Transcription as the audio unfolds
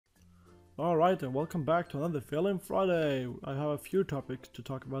Alright, and welcome back to another Phealin Friday. I have a few topics to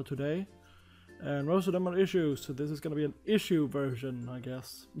talk about today, and most of them are issues, so this is gonna be an issue version, I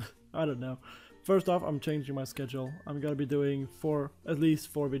guess. I don't know. First off, I'm changing my schedule. I'm gonna be doing at least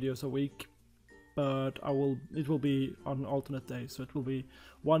four videos a week, but it will be on alternate days, so it will be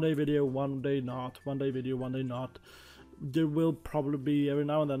one day video, one day not, one day video, one day not. There will probably be every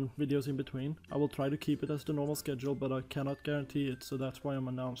now and then videos in between. I will try to keep it as the normal schedule, but I cannot guarantee it, so that's why I'm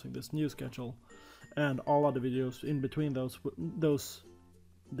announcing this new schedule. And all other videos in between those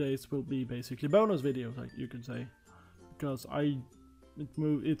days will be basically bonus videos, like you could say, because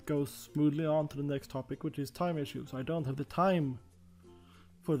it goes smoothly on to the next topic, which is time issues. I don't have the time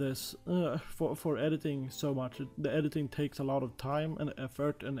for this, for editing so much. The editing takes a lot of time and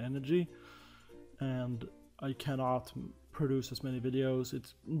effort and energy, and I cannot produce as many videos.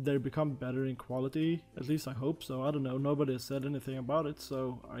 They become better in quality, at least I hope so. I don't know, nobody has said anything about it,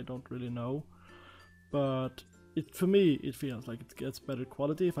 so I don't really know. But for me, it feels like it gets better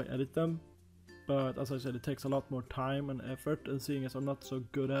quality if I edit them. But as I said, it takes a lot more time and effort, and seeing as I'm not so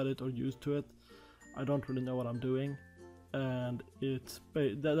good at it or used to it, I don't really know what I'm doing. And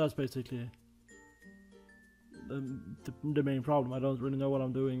that's basically the main problem. I don't really know what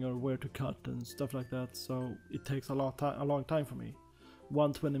I'm doing or where to cut and stuff like that, so it takes a long time for me.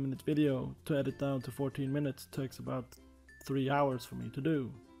 One 20-minute video to edit down to 14 minutes takes about 3 hours for me to do,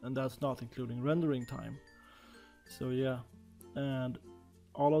 and that's not including rendering time. So yeah, and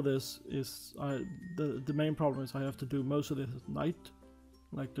all of this is the main problem is I have to do most of this at night,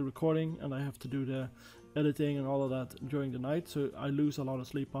 like the recording, and I have to do the editing and all of that during the night, so I lose a lot of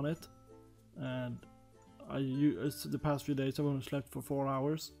sleep on it. And the past few days I've only slept for 4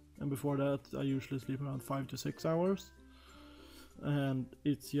 hours, and before that I usually sleep around 5 to 6 hours. And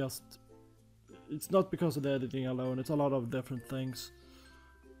it's not because of the editing alone, it's a lot of different things.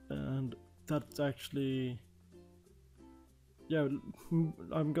 And that's actually, yeah,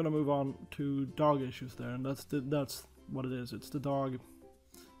 I'm gonna move on to dog issues there, and that's what it is. It's the dog.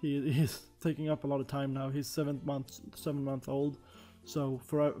 He's taking up a lot of time now. He's 7 month old, so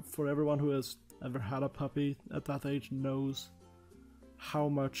for everyone who has ever had a puppy at that age knows how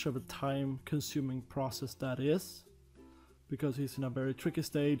much of a time-consuming process that is, because he's in a very tricky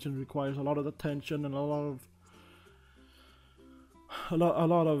stage and requires a lot of attention and a lot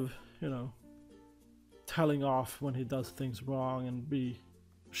of you know, telling off when he does things wrong and be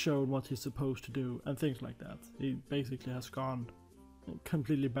shown what he's supposed to do and things like that. He basically has gone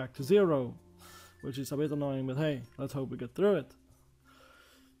completely back to zero, which is a bit annoying, but hey, let's hope we get through it.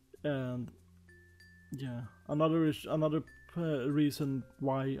 And yeah, another reason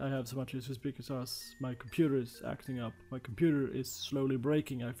why I have so much issues is because my computer is acting up. My computer is slowly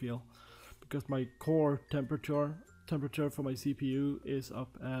breaking, I feel, because my core temperature for my CPU is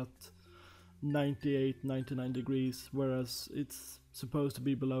up at 98-99 degrees, whereas it's supposed to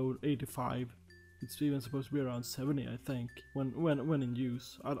be below 85. It's even supposed to be around 70, I think, when in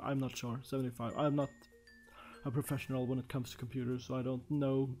use. I'm not sure. 75. I'm not a professional when it comes to computers, so I don't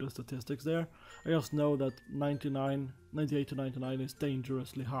know the statistics there. I just know that 98 to 99 is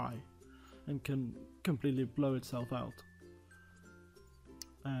dangerously high and can completely blow itself out.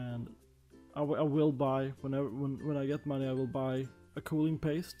 And I will buy, when I get money, I will buy a cooling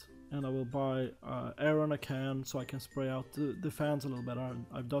paste, and I will buy air on a can so I can spray out the fans a little better.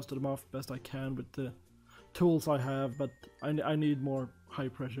 I've dusted them off best I can with the tools I have, but I need more high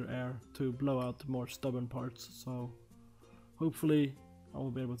pressure air to blow out the more stubborn parts, so hopefully I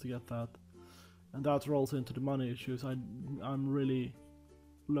will be able to get that. And that rolls into the money issues. I'm really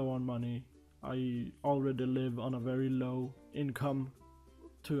low on money. I already live on a very low income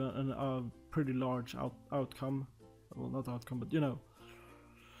to a pretty large outcome. Well, not outcome, but you know,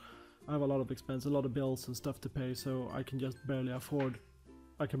 I have a lot of expense, a lot of bills and stuff to pay, so I can barely afford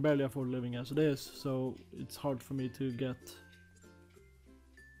living as it is. So it's hard for me to get,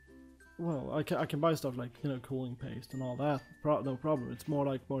 well, I can buy stuff like, you know, cooling paste and all that, no problem. It's more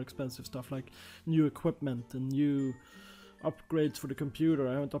like more expensive stuff like new equipment and new upgrades for the computer.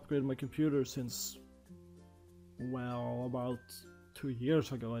 I haven't upgraded my computer since, well, about 2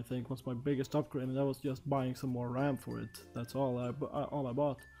 years ago, I think, was my biggest upgrade, and that was just buying some more RAM for it. That's all I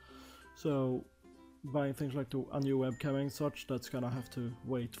bought. So buying things like a new webcam and such, that's gonna have to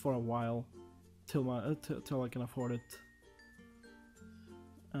wait for a while till I can afford it.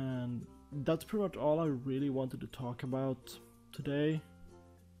 And that's pretty much all I really wanted to talk about today.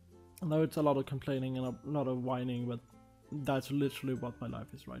 I know it's a lot of complaining and a lot of whining, but that's literally what my life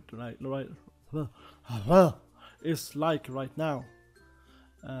is it's like right now.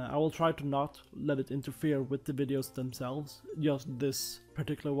 I will try to not let it interfere with the videos themselves, just this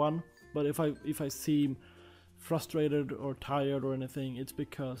particular one, But if I seem frustrated or tired or anything, it's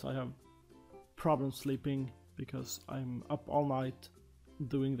because I have problems sleeping, because I'm up all night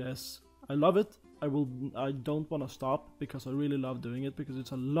doing this. I love it. I don't want to stop because I really love doing it, because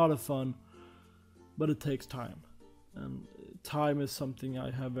it's a lot of fun, but it takes time, and time is something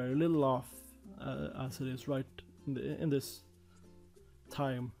I have very little of, as it is right in this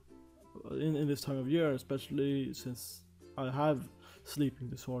time of year, especially since I have sleeping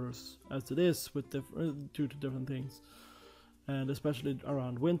disorders as it is with due to different things, and especially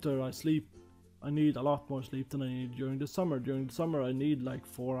around winter I need a lot more sleep than I need during the summer. During the summer I need like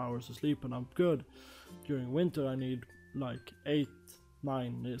 4 hours of sleep and I'm good. During winter I need like 8,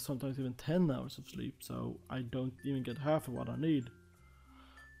 9, sometimes even 10 hours of sleep, so I don't even get half of what I need.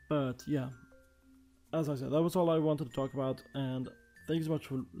 But yeah, as I said, that was all I wanted to talk about, and thank you so much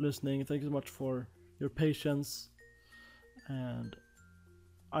for listening, thank you so much for your patience, and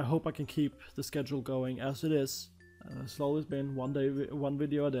I hope I can keep the schedule going as it is. It's always been one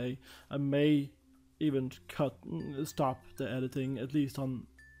video a day. I may even stop the editing, at least on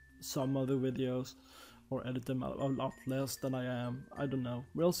some other videos, or edit them a lot less than I am. I don't know.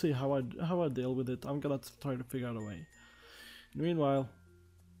 We'll see how I deal with it. I'm gonna try to figure out a way. Meanwhile,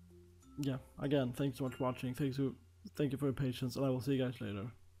 yeah, again, thanks so much for watching. Thank you for your patience, and I will see you guys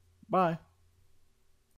later. Bye!